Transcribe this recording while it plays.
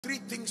three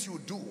things you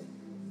do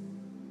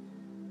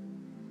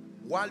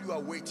while you are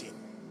waiting.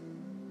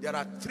 There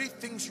are three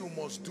things you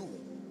must do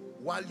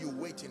while you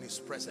wait in his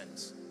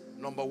presence.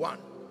 Number one,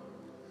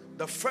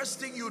 the first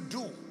thing you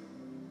do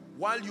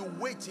while you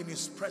wait in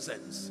his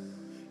presence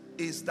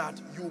is that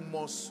you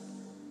must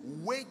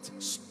wait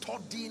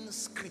studying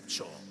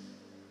scripture.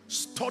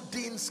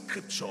 Studying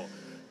scripture.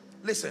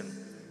 Listen,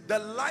 the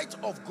light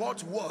of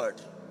God's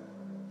word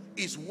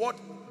is what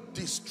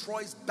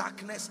destroys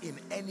darkness in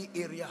any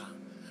area.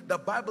 The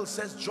Bible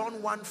says,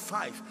 John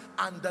 1:5,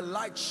 and the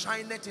light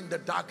shineth in the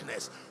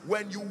darkness.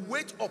 When you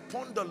wait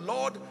upon the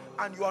Lord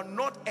and you are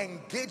not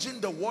engaging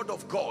the word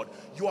of God,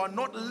 you are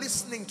not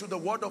listening to the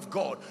word of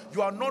God,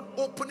 you are not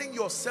opening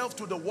yourself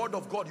to the word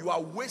of God, you are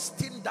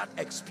wasting that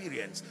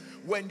experience.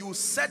 When you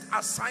set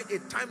aside a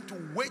time to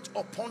wait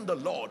upon the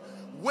Lord,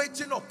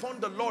 waiting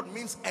upon the Lord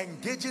means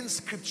engaging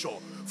scripture.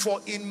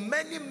 For in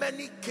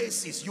many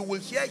cases, you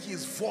will hear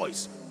his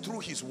voice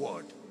through his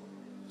word.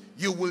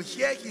 You will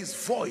hear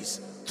his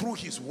voice through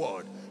his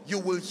word. You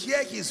will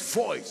hear his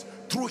voice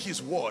through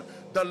his word.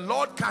 The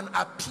Lord can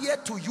appear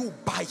to you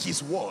by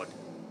his word.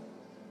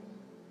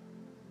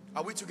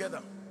 Are we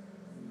together?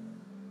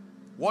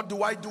 What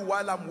do I do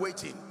while I'm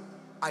waiting?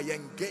 I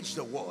engage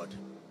the word.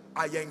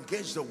 I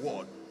engage the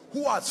word.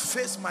 Who has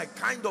faced my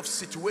kind of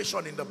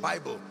situation in the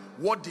Bible?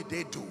 What did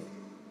they do?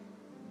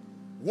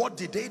 What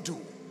did they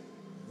do?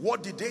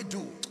 What did they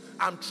do?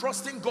 I'm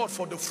trusting God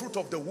for the fruit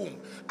of the womb,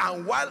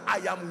 and while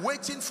I am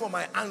waiting for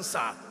my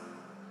answer,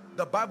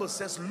 the Bible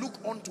says, look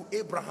unto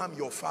Abraham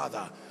your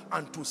father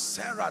and to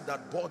Sarah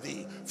that bore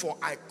thee, for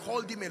I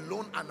called him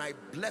alone and I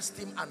blessed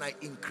him and I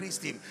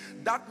increased him.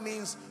 That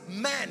means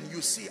men,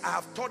 you see, I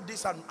have taught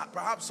this, and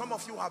perhaps some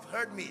of you have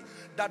heard me,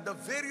 that the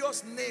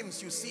various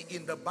names you see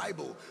in the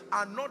Bible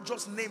are not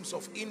just names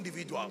of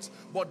individuals,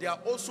 but they are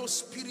also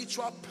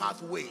spiritual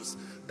pathways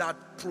that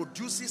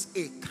produces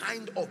a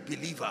kind of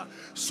believer.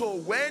 So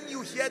when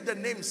you hear the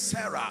name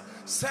Sarah,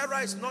 Sarah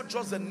is not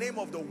just the name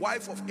of the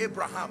wife of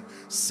Abraham.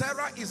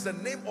 Sarah is the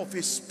name of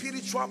a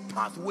spiritual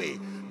pathway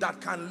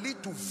that can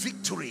lead to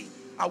victory.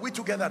 Are we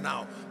together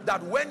now?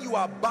 That when you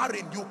are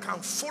barren, you can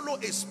follow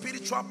a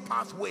spiritual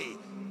pathway,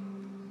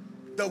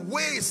 the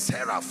way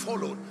Sarah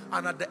followed,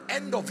 and at the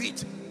end of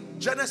it,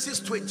 Genesis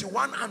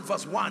 21 and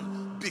verse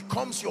 1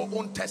 becomes your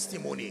own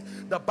testimony.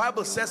 The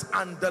Bible says,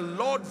 and the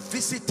Lord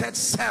visited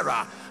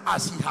Sarah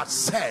as he had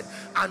said,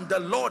 and the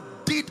Lord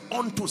did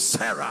unto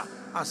Sarah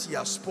as he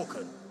has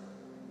spoken.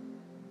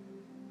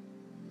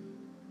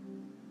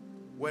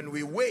 When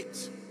we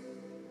wait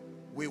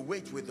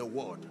with the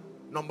word.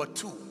 Number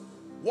two,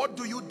 what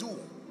do you do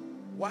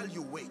while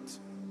you wait?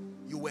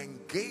 You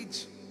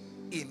engage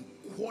in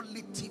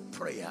quality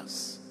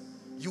prayers.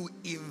 You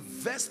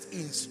invest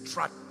in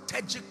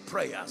strategic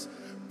prayers,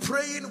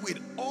 praying with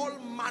all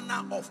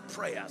manner of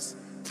prayers,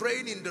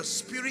 praying in the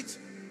spirit,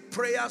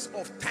 prayers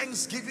of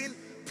thanksgiving,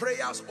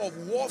 prayers of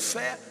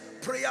warfare,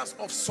 prayers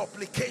of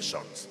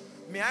supplications.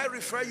 May I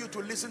refer you to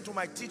listen to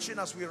my teaching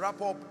as we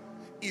wrap up,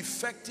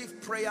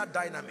 effective prayer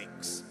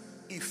dynamics.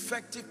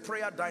 Effective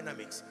prayer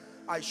dynamics.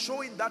 I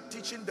show in that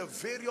teaching the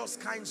various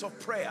kinds of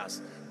prayers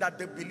that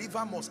the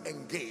believer must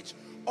engage.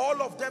 All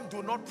of them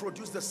do not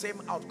produce the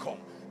same outcome.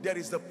 There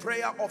is the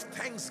prayer of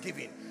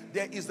thanksgiving.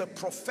 There is the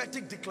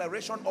prophetic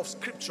declaration of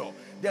scripture.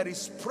 There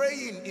is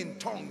praying in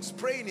tongues,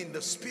 praying in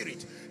the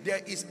spirit.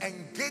 There is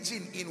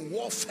engaging in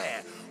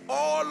warfare.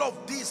 All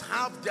of these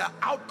have their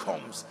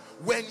outcomes.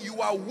 When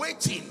you are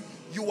waiting,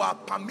 you are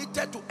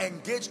permitted to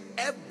engage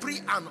every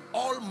and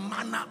all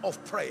manner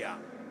of prayer.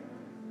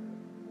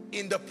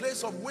 In the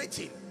place of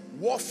waiting,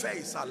 warfare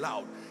is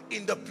allowed.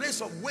 In the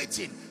place of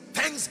waiting,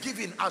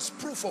 thanksgiving as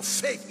proof of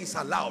faith is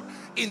allowed.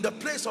 In the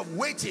place of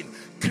waiting,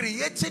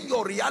 creating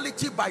your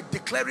reality by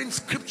declaring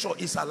scripture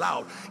is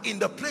allowed. In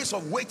the place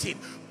of waiting,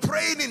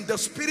 praying in the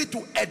spirit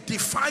to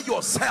edify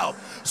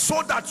yourself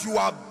so that you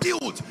are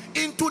built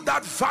into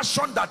that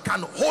version that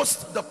can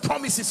host the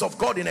promises of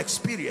God in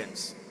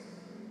experience.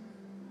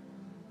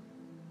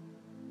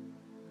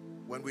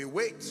 When we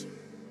wait,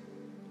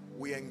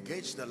 we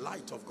engage the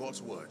light of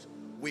God's word.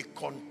 We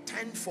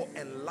contend for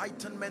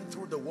enlightenment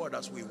through the word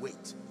as we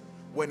wait.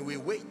 When we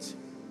wait,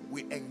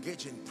 we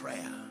engage in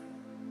prayer.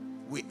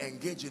 We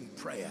engage in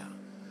prayer.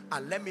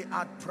 And let me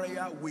add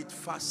prayer with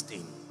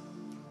fasting.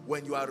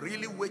 When you are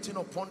really waiting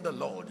upon the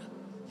Lord,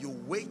 you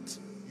wait,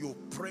 you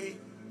pray,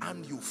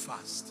 and you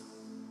fast.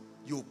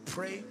 You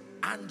pray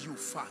and you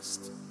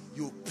fast.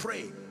 You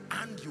pray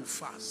and you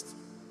fast.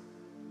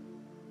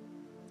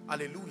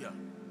 Hallelujah.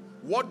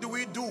 What do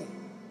we do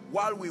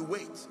while we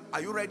wait?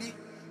 Are you ready?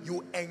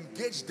 You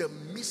engage the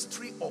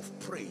mystery of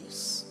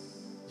praise.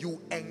 You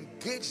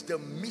engage the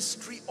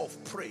mystery of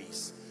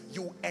praise.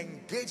 You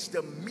engage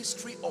the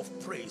mystery of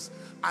praise.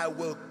 I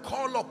will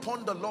call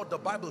upon the Lord, the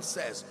Bible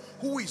says,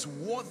 who is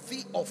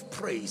worthy of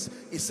praise.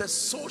 It says,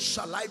 so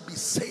shall I be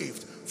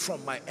saved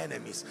from my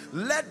enemies.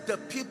 Let the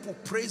people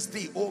praise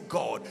thee, O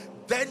God.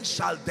 Then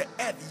shall the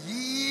earth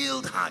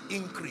yield her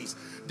increase.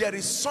 There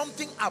is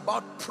something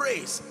about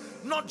praise,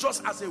 not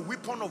just as a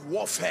weapon of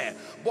warfare,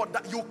 but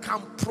that you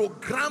can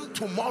program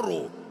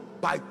tomorrow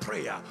by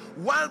prayer.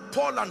 While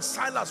Paul and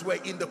Silas were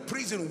in the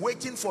prison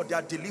waiting for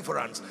their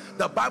deliverance,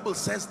 the Bible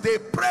says they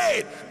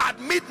prayed at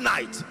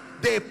midnight.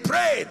 They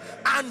prayed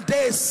and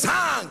they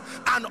sang,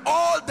 and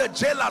all the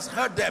jailers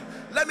heard them.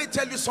 Let me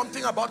tell you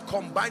something about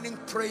combining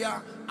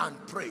prayer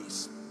and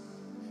praise.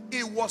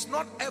 It was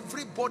not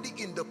everybody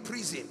in the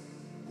prison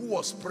who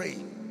was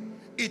praying.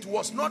 It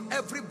was not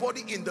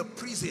everybody in the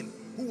prison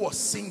who was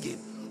singing.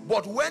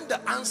 But when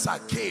the answer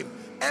came,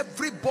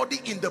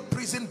 everybody in the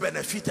prison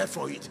benefited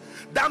from it.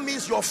 That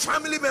means your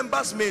family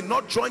members may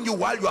not join you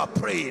while you are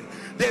praying.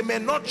 They may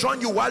not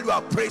join you while you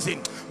are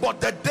praising.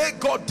 But the day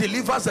God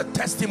delivers a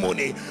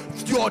testimony,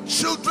 your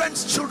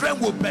children's children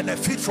will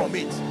benefit from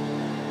it.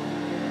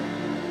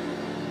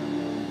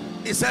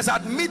 It says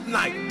at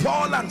midnight,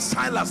 Paul and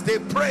Silas, they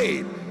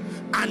prayed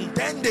and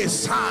then they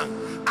sang,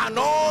 and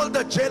all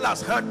the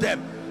jailers heard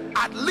them.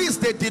 At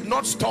least they did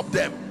not stop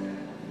them.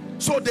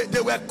 So they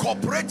were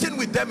cooperating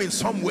with them in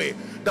some way.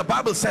 The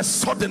Bible says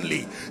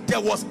suddenly there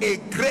was a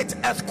great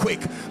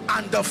earthquake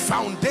and the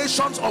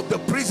foundations of the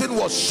prison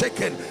was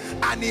shaken,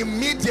 and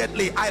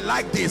immediately, I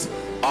like this,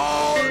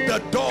 all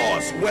the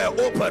doors were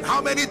open.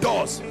 How many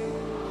doors?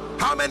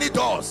 How many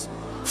doors?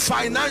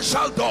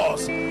 Financial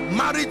doors,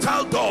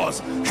 marital doors,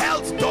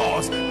 health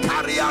doors,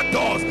 career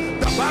doors.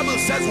 The Bible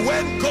says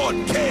when God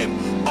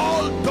came,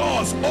 all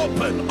doors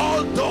open,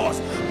 all doors,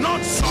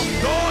 not some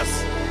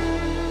doors,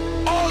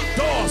 all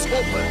doors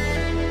open.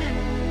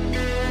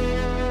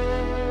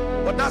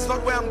 But that's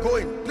not where I'm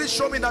going. Please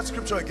show me that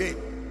scripture again.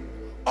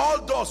 All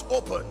doors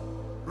open.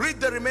 Read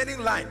the remaining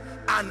line.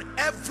 And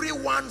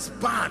everyone's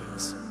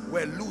bands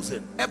were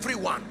loosened.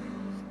 Everyone,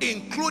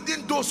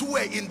 including those who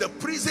were in the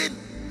prison.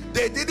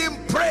 They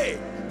didn't pray,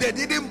 they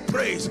didn't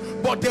praise,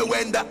 but they were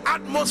in the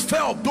atmosphere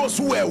of those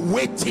who were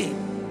waiting.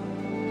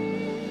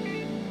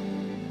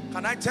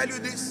 Can I tell you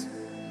this?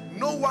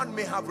 No one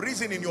may have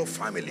risen in your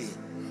family,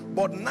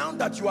 but now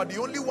that you are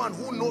the only one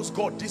who knows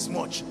God this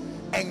much,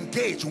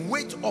 engage,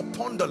 wait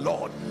upon the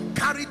Lord.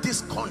 Carry this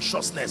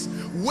consciousness.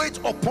 Wait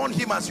upon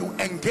him as you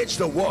engage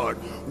the word.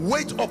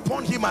 Wait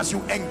upon him as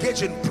you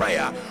engage in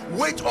prayer.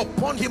 Wait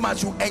upon him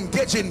as you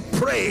engage in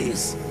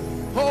praise.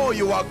 Oh,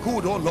 you are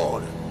good, oh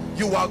Lord.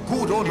 You are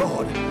good, oh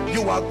Lord.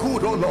 You are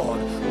good, oh Lord.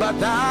 But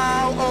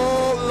thou,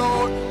 oh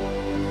Lord,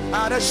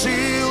 art a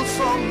shield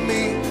from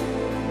me.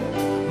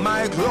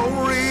 My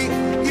glory,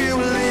 you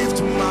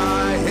lift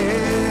my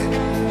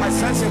head. I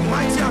sense a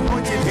mighty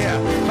anointing here.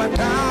 But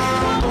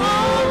thou,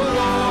 oh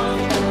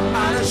Lord,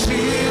 art a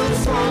shield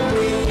from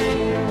me.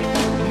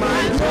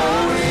 My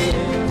glory,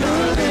 you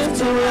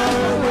lift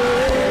around my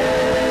head.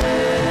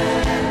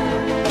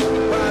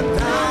 But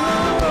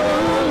thou, oh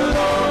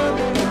Lord,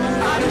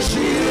 art a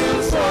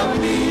shield from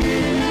me.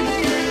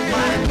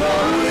 My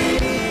glory,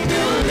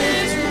 you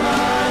lift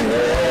my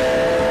head.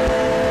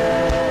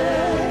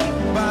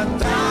 But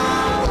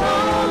thou,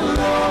 oh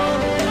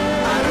Lord,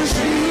 art a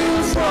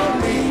shield from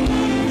me.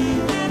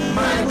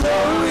 My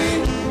glory,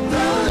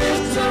 the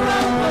lifter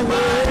up of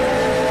my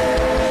head.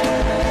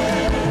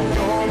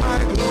 You're my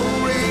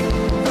glory,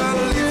 the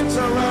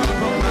lifter up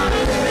of my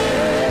head.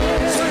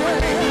 Sing with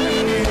me.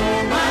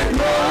 You're my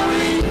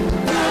glory,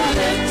 the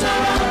lifter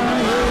up of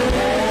my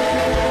head.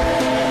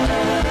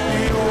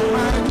 You're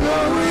my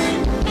glory,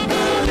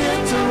 the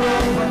lifter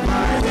up of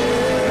my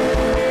head.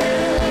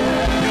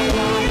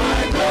 You're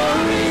my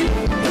glory,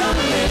 the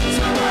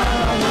lifter up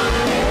of my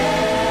head.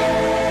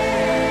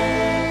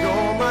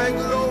 You're my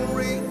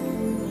glory,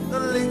 the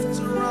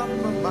lifter up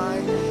of my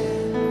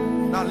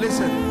head. Now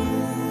listen,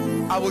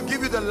 I will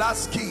give you the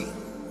last key.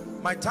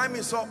 My time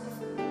is up,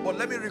 but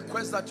let me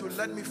request that you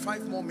lend me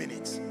 5 more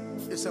minutes.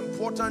 It's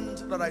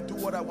important that I do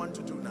what I want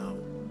to do now.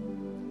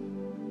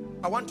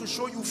 I want to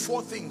show you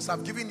 4 things.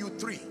 I've given you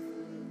 3.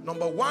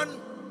 Number 1,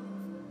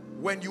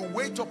 when you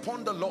wait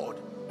upon the Lord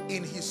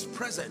in his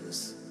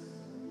presence,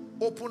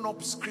 open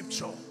up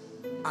scripture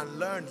and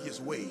learn his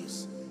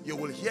ways. You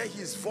will hear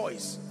his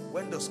voice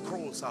when the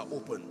scrolls are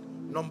open.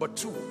 Number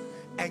 2,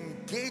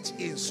 engage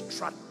in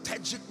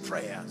strategic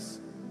prayers.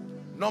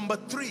 Number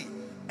 3,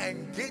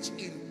 engage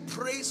in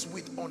praise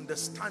with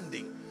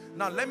understanding.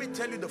 Now let me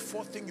tell you the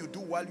 4th thing you do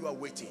while you are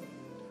waiting,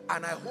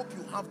 and I hope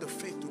you have the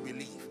faith to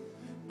believe.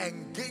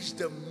 Engage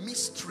the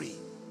mystery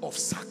of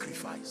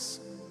sacrifice.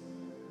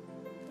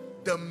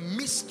 The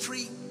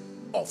mystery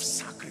of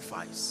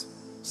sacrifice.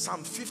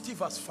 Psalm 50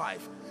 verse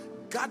 5.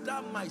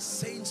 Gather my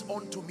saints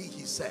unto me,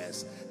 he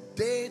says,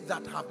 they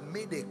that have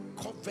made a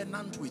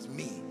covenant with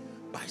me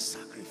by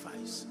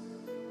sacrifice.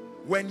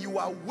 When you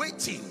are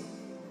waiting,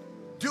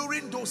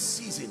 during those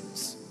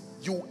seasons,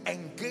 you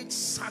engage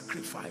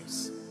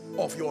sacrifice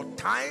of your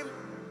time,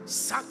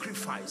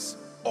 sacrifice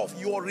of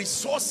your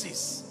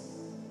resources.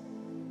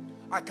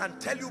 I can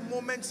tell you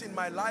moments in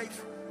my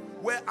life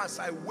where, as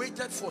I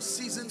waited for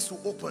seasons to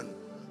open,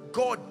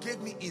 God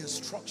gave me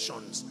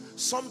instructions,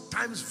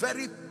 sometimes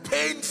very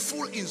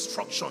painful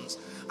instructions.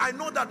 I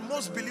know that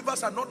most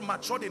believers are not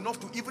matured enough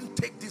to even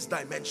take this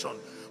dimension,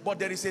 but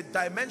there is a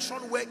dimension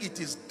where it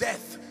is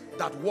death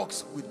that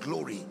works with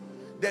glory.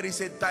 There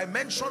is a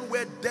dimension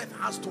where death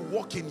has to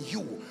walk in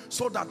you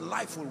so that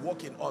life will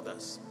walk in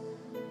others.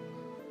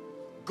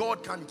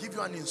 God can give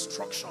you an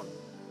instruction,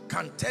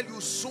 can tell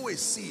you sow a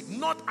seed,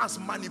 not as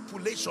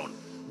manipulation,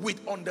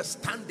 with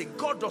understanding.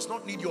 God does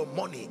not need your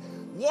money.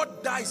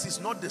 What dies is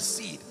not the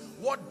seed.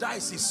 What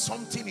dies is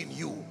something in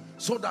you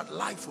so that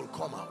life will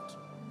come out.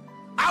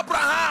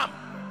 Abraham,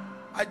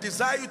 I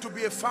desire you to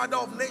be a father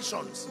of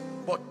nations,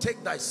 but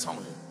take thy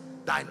son,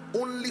 thine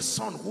only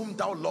son whom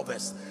thou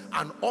lovest,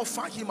 and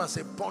offer him as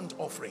a burnt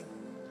offering.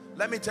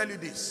 Let me tell you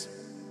this.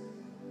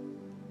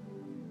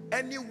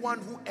 Anyone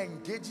who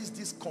engages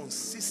this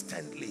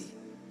consistently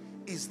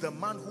is the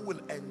man who will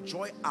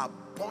enjoy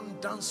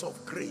abundance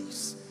of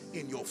grace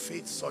in your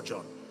faith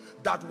sojourn.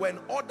 That when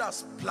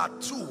others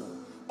plateau,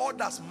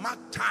 others mark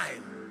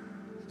time,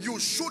 you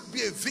should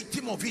be a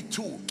victim of it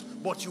too.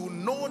 But you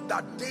know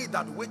that they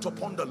that wait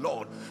upon the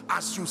Lord,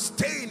 as you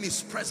stay in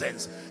his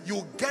presence,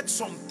 you get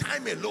some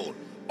time alone,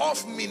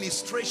 off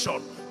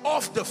ministration,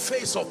 off the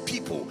face of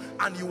people,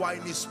 and you are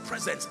in his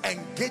presence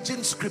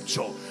engaging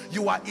scripture.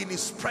 You are in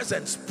his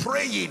presence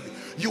praying.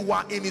 You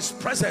are in his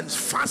presence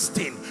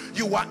fasting.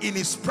 You are in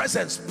his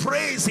presence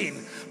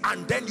praising,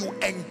 and then you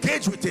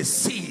engage with a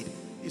seed.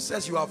 He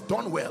says you have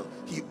done well.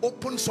 He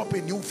opens up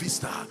a new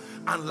vista,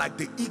 and like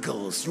the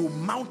eagles, you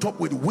mount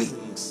up with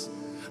wings.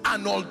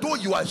 And although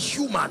you are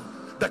human,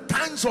 the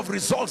kinds of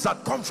results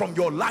that come from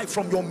your life,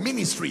 from your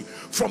ministry,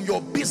 from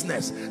your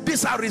business,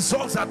 these are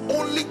results that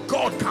only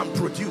God can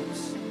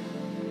produce.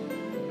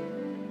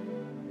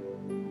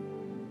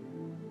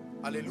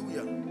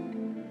 Hallelujah.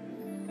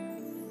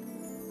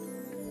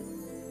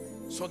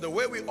 So the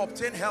way we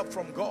obtain help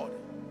from God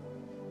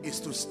is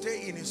to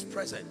stay in his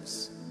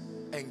presence,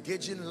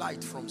 engaging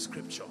light from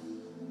scripture.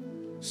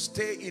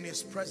 Stay in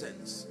his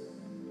presence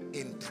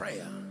in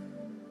prayer.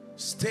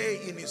 Stay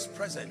in his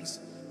presence,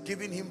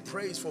 giving him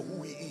praise for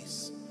who he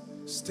is.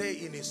 Stay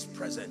in his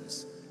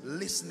presence,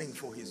 listening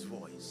for his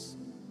voice.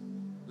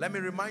 Let me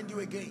remind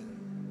you again,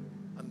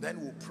 and then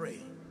we'll pray,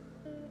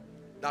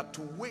 that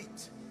to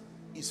wait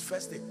is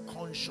first a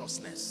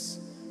consciousness.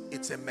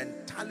 It's a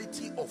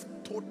mentality of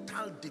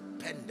total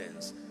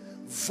dependence,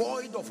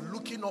 void of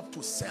looking up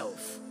to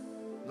self.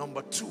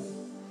 Number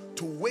two,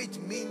 to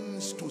wait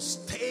means to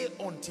stay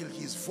until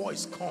his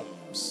voice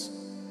comes,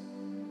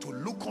 to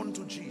look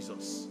unto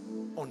Jesus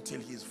until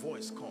his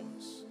voice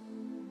comes.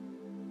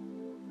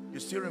 You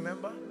still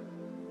remember?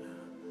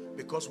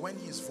 Because when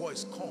his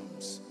voice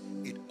comes,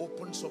 it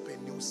opens up a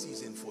new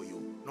season for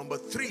you. Number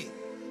three,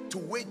 to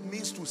wait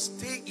means to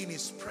stay in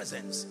his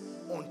presence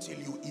until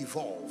you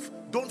evolve.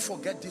 Don't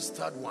forget this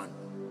third one.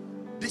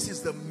 This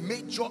is the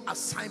major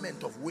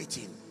assignment of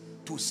waiting,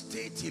 to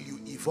stay till you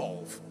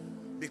evolve.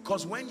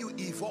 Because when you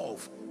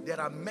evolve, there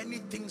are many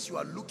things you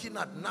are looking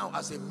at now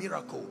as a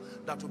miracle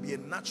that will be a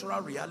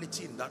natural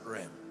reality in that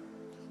realm.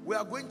 We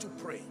are going to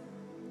pray.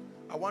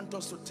 I want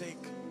us to take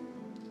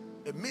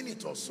a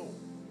minute or so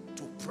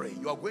to pray.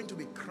 You are going to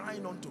be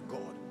crying unto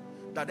God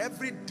that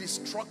every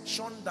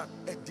distraction that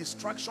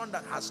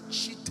has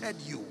cheated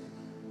you,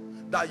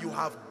 that you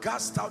have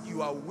gassed out,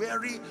 you are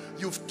weary,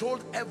 you've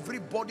told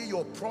everybody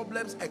your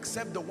problems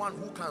except the one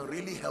who can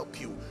really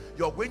help you.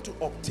 You're going to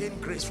obtain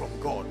grace from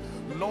God.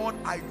 Lord,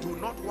 I do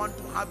not want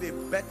to have a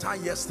better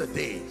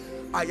yesterday.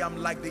 I am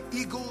like the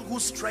eagle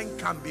whose strength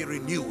can be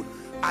renewed.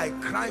 I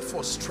cry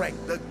for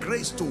strength, the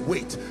grace to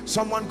wait.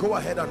 Someone go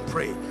ahead and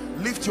pray.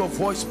 Lift your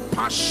voice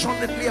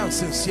passionately and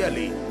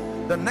sincerely.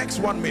 The next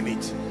 1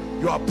 minute,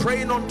 you are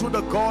praying unto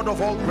the God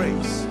of all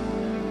grace.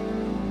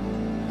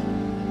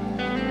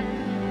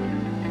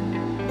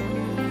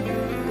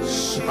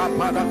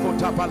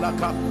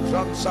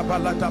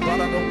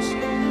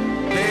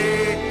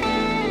 They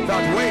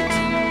that wait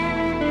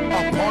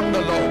upon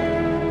the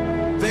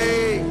Lord,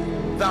 they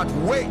that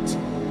wait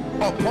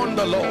upon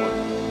the Lord,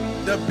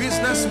 the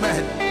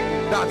businessmen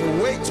that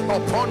wait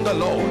upon the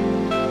Lord,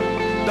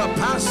 the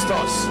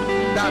pastors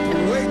that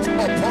wait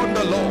upon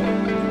the Lord,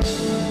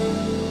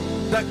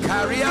 the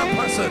career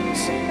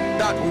persons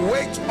that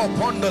wait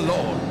upon the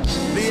Lord,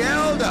 the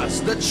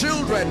elders, the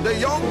children, the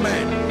young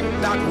men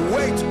that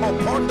wait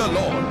upon the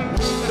Lord,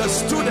 the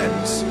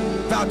students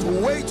that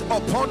wait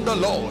upon the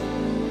Lord.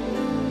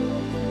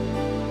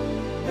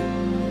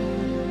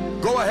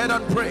 Go ahead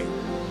and pray.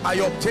 I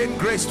obtain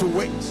grace to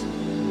wait.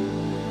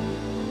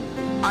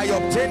 I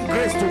obtain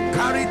grace to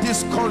carry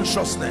this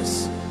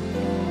consciousness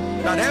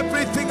that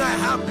everything I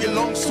have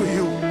belongs to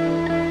you,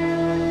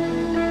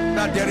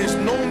 that there is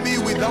no me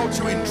without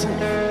you in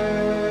truth.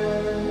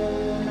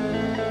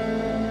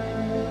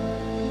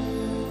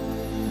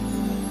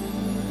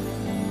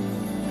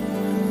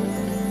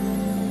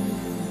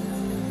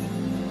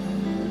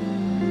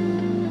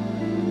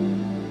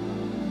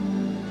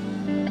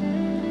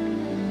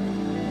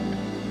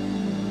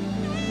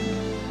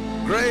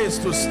 Grace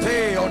to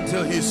stay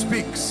until he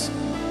speaks,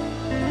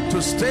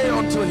 to stay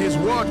until his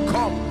word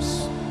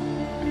comes.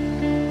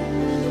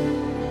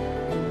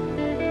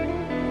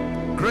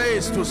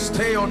 Grace to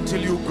stay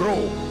until you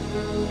grow,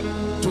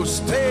 to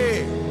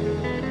stay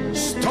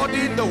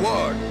studying the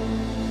word,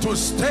 to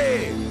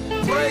stay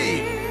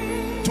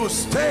praying, to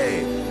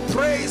stay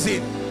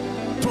praising,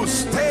 to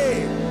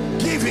stay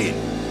giving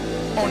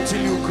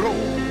until you grow.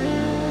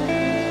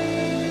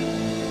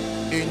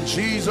 In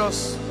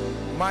Jesus'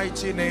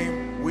 mighty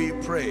name we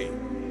pray.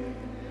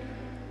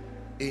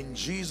 In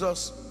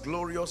Jesus'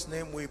 glorious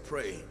name we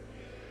pray.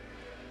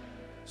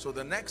 So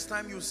the next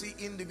time you see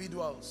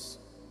individuals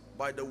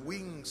by the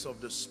wings of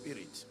the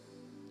Spirit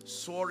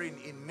soaring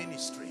in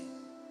ministry,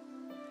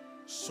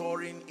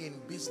 soaring in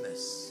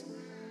business,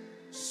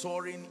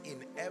 soaring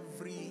in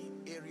every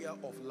area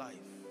of life,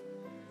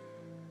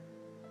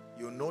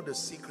 you know the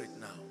secret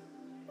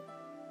now.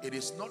 It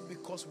is not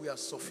because we are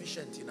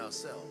sufficient in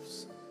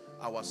ourselves.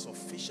 Our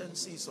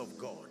sufficiency is of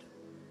God.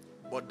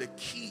 But the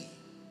key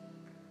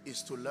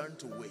is to learn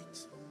to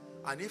wait.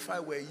 And if I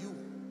were you,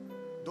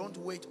 don't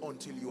wait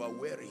until you are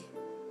weary.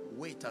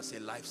 Wait as a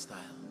lifestyle.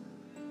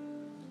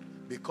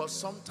 Because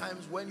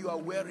sometimes when you are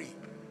weary,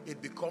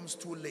 it becomes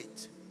too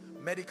late.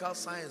 Medical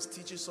science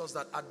teaches us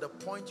that at the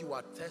point you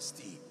are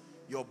thirsty,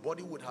 your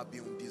body would have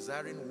been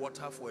desiring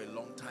water for a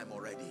long time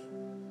already.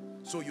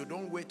 So you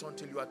don't wait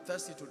until you are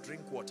thirsty to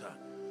drink water.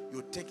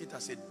 You take it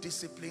as a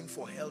discipline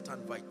for health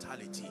and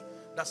vitality.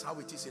 That's how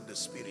it is in the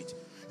spirit.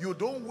 You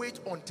don't wait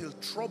until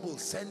trouble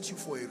sends you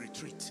for a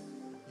retreat.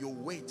 You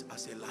wait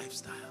as a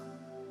lifestyle.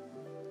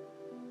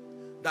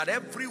 That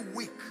every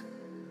week,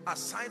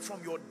 aside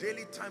from your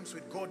daily times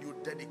with God, you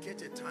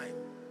dedicate a time.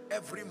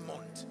 Every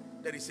month,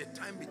 there is a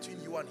time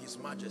between you and His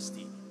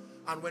Majesty.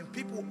 And when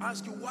people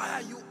ask you,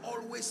 why are you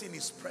always in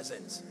His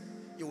presence?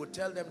 You will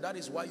tell them, that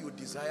is why you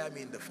desire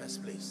me in the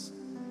first place.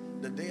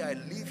 The day I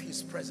leave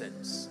His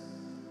presence,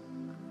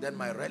 then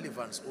my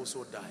relevance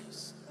also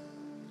dies.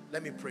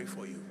 Let me pray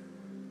for you.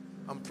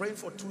 I'm praying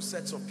for two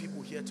sets of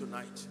people here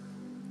tonight.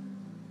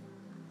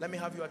 Let me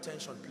have your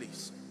attention,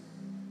 please.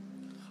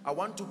 I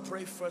want to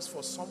pray first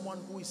for someone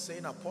who is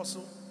saying,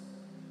 Apostle,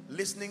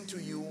 listening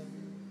to you,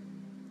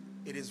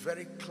 it is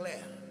very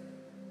clear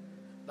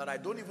that I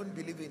don't even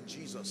believe in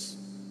Jesus,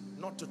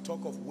 not to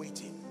talk of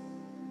waiting.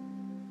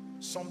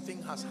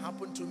 Something has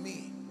happened to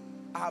me.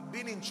 I have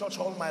been in church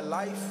all my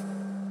life,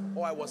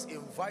 or I was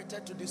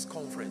invited to this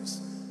conference,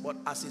 but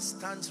as it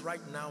stands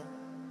right now,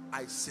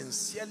 I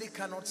sincerely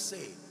cannot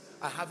say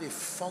I have a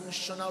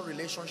functional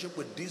relationship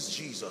with this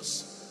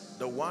Jesus,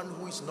 the one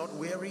who is not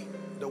weary,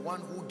 the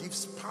one who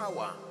gives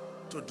power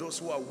to those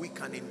who are weak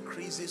and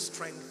increases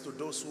strength to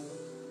those who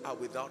are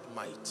without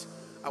might.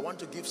 I want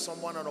to give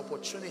someone an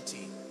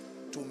opportunity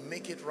to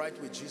make it right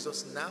with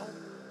Jesus now,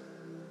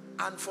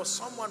 and for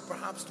someone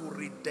perhaps to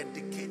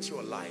rededicate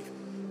your life.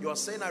 You are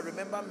saying, I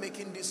remember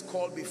making this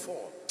call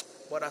before,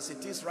 but as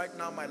it is right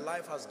now, my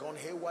life has gone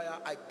haywire.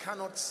 I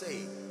cannot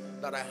say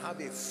that I have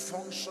a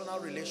functional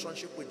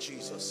relationship with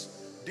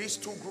Jesus. These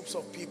two groups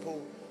of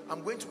people,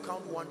 I'm going to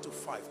count 1 to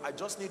 5. I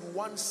just need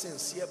one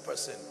sincere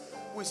person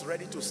who is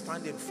ready to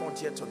stand in front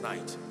here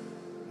tonight.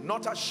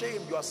 Not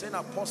ashamed. You are saying,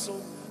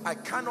 Apostle, I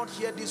cannot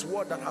hear this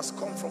word that has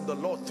come from the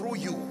Lord through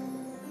you.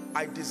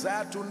 I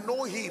desire to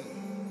know Him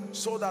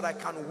so that I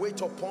can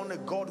wait upon a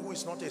God who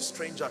is not a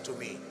stranger to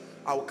me.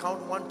 I'll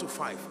count 1 to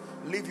 5.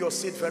 Leave your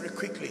seat very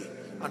quickly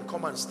and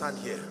come and stand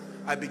here.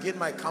 I begin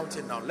my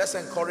counting now. Let's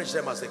encourage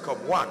them as they come.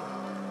 1.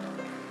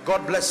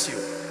 God bless you.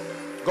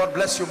 God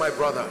bless you, my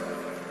brother.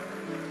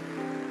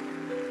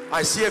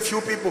 I see a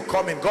few people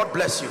coming. God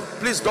bless you.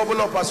 Please double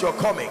up as you're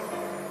coming.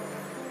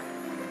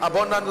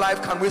 Abundant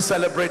Life, can we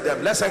celebrate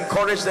them? Let's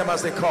encourage them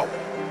as they come.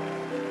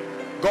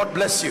 God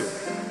bless you.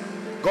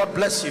 God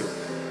bless you.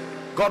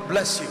 God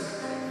bless you.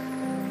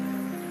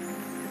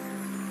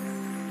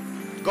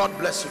 God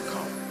bless you.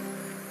 Come.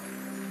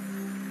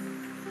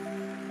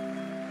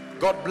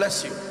 God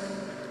bless you.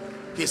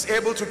 He's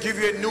able to give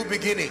you a new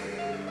beginning.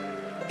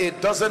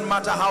 It doesn't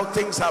matter how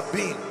things have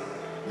been.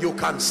 You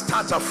can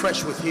start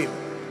afresh with Him.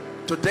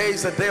 Today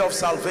is the day of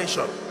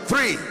salvation.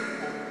 3.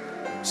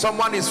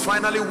 Someone is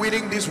finally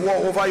winning this war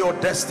over your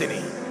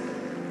destiny.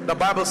 The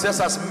Bible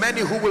says, as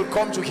many who will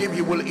come to Him,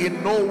 He will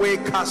in no way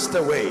cast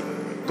away.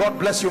 God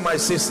bless you, my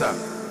sister.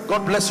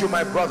 God bless you,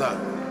 my brother.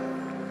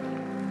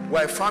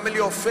 We're a family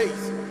of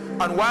faith.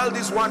 And while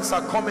these ones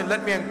are coming,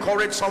 let me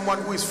encourage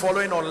someone who is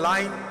following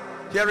online.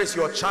 Here is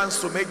your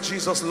chance to make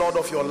Jesus Lord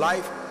of your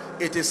life.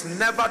 It is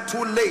never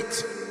too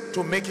late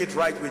to make it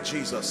right with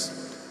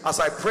Jesus. As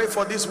I pray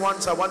for these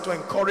ones, I want to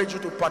encourage you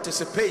to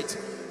participate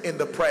in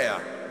the prayer.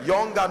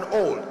 Young and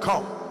old,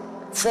 come.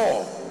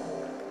 4.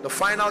 The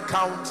final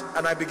count,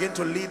 and I begin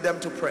to lead them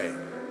to pray.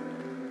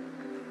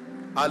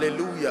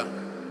 Hallelujah.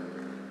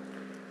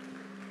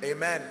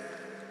 Amen.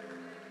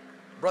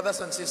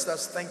 Brothers and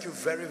sisters, thank you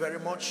very, very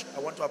much.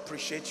 I want to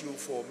appreciate you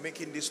for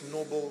making this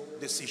noble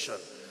decision.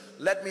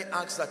 Let me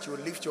ask that you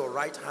lift your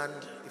right hand,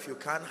 if you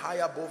can, high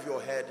above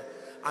your head,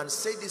 and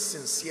say this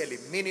sincerely.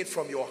 Mean it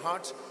from your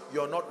heart.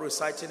 You're not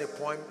reciting a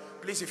poem.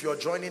 Please, if you're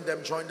joining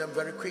them, join them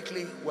very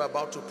quickly. We're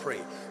about to pray.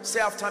 Say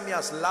after me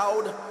as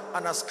loud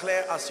and as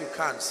clear as you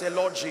can. Say,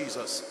 Lord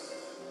Jesus,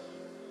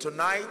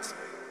 tonight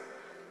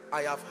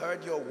I have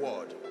heard your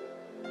word.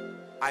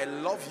 I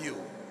love you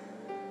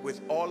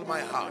with all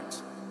my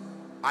heart.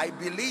 I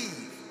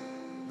believe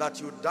that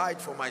you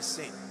died for my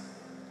sin.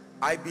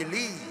 I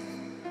believe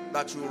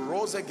that you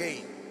rose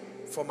again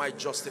for my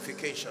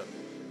justification.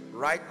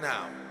 Right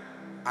now,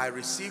 I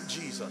receive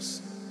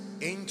Jesus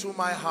into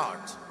my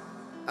heart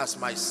as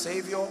my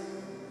Savior,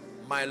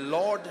 my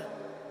Lord,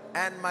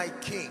 and my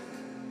King.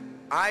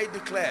 I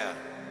declare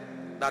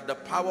that the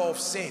power of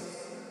sin,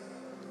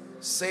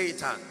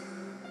 Satan,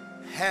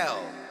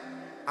 hell,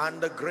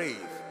 and the grave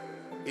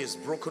is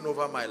broken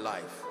over my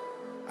life.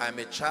 I am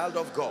a child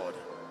of God.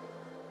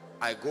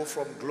 I go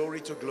from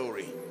glory to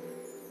glory.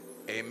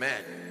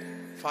 Amen.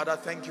 Father,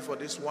 thank you for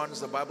these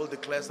ones. The Bible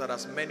declares that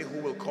as many who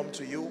will come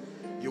to you,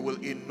 you will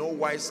in no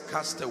wise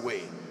cast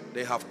away.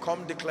 They have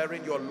come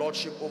declaring your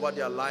lordship over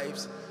their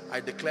lives. I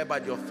declare by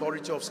the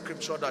authority of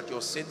Scripture that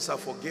your sins are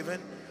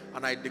forgiven,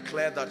 and I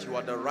declare that you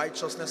are the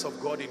righteousness of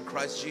God in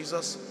Christ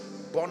Jesus,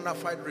 bona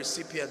fide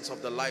recipients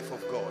of the life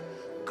of God.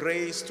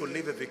 Grace to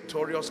live a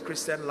victorious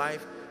Christian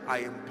life, I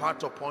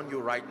impart upon you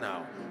right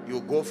now.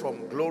 You go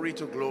from glory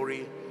to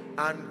glory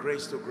and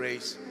grace to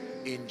grace.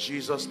 In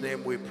Jesus'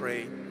 name we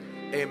pray.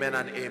 Amen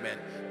and amen.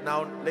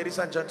 Now, ladies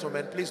and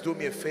gentlemen, please do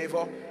me a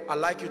favor. I'd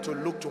like you to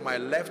look to my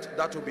left.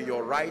 That will be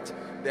your right.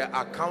 There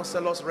are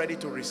counselors ready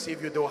to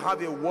receive you. They'll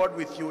have a word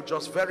with you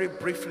just very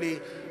briefly,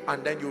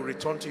 and then you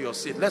return to your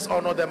seat. Let's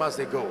honor them as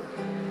they go.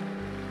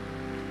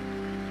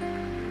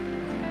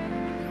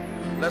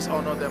 Let's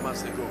honor them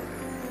as they go.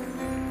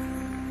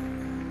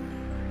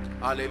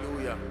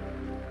 Hallelujah.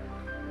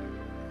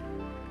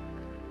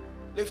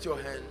 Lift your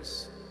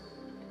hands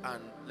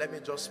and let me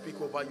just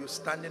speak over you,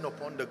 standing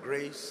upon the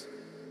grace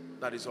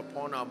that is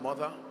upon our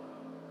mother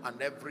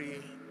and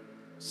every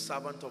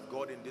servant of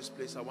God in this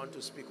place. I want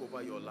to speak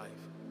over your life.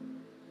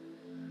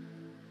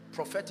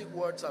 Prophetic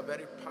words are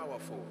very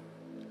powerful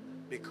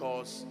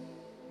because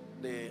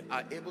they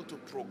are able to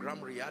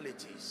program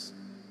realities.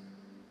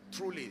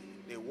 Truly,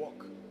 they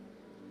work.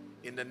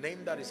 In the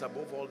name that is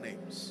above all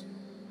names,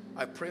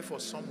 I pray for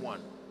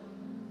someone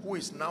who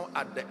is now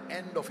at the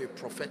end of a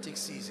prophetic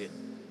season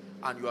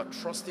and you are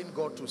trusting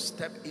God to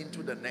step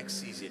into the next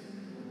season.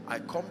 I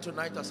come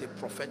tonight as a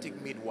prophetic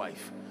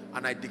midwife,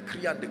 and I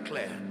decree and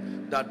declare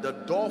that the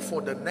door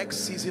for the next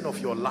season of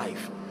your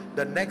life,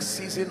 the next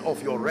season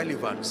of your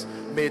relevance,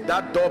 may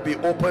that door be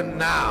open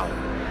now.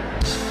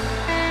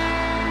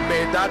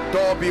 May that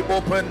door be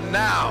open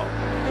now.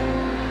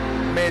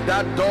 May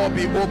that door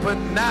be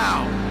open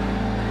now.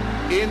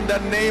 In the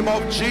name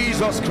of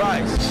Jesus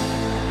Christ.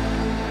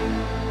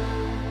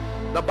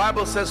 The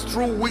Bible says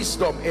through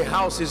wisdom a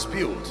house is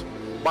built,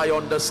 by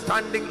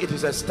understanding it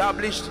is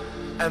established,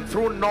 and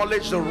through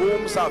knowledge the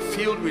rooms are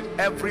filled with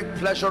every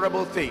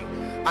pleasurable thing.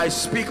 I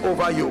speak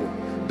over you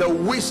the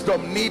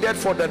wisdom needed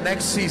for the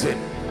next season.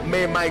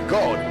 May my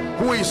God,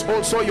 who is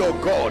also your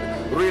God,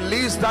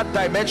 release that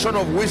dimension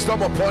of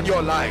wisdom upon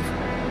your life.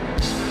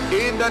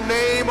 In the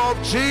name of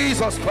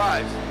Jesus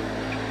Christ.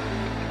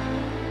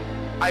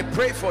 I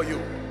pray for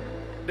you,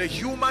 the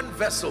human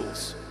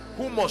vessels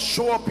who must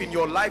show up in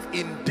your life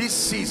in this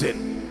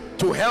season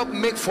to help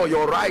make for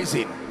your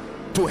rising,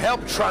 to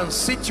help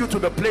transit you to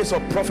the place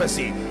of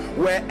prophecy,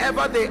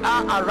 wherever they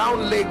are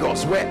around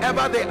Lagos,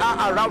 wherever they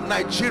are around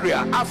Nigeria,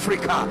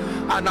 Africa,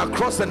 and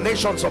across the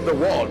nations of the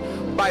world.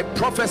 By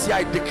prophecy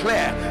I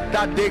declare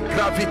that they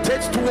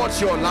gravitate towards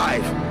your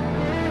life.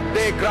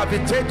 They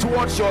gravitate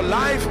towards your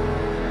life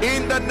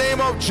in the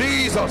name of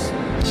Jesus.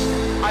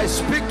 I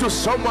speak to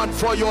someone,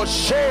 for your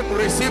shame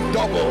receive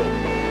double.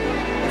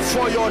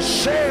 For your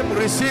shame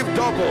receive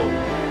double.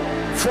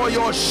 For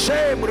your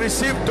shame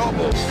receive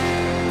double.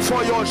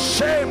 For your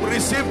shame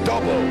receive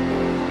double.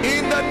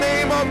 In the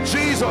name of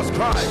Jesus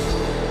Christ.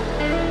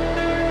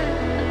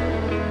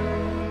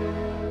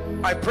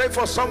 I pray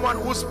for someone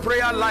whose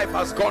prayer life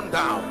has gone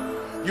down.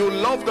 You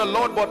love the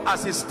Lord, but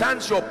as it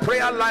stands, your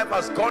prayer life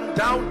has gone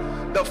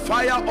down. The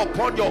fire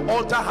upon your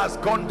altar has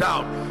gone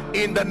down.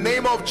 In the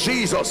name of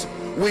Jesus,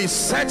 we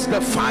set the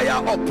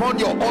fire upon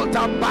your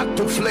altar back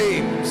to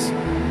flames.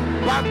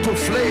 Back to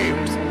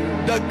flames.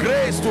 The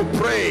grace to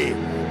pray,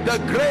 the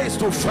grace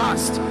to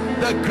fast,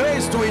 the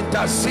grace to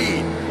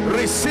intercede,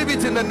 receive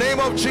it in the name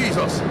of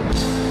Jesus.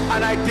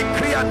 And I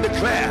decree and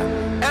declare,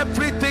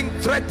 everything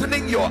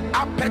threatening your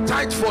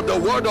appetite for the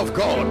word of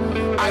God,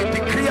 I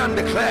decree and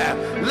declare,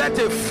 let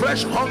a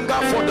fresh hunger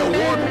for the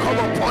word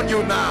come upon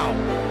you now.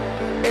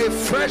 A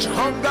fresh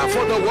hunger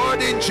for the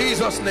word in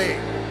Jesus'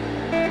 name.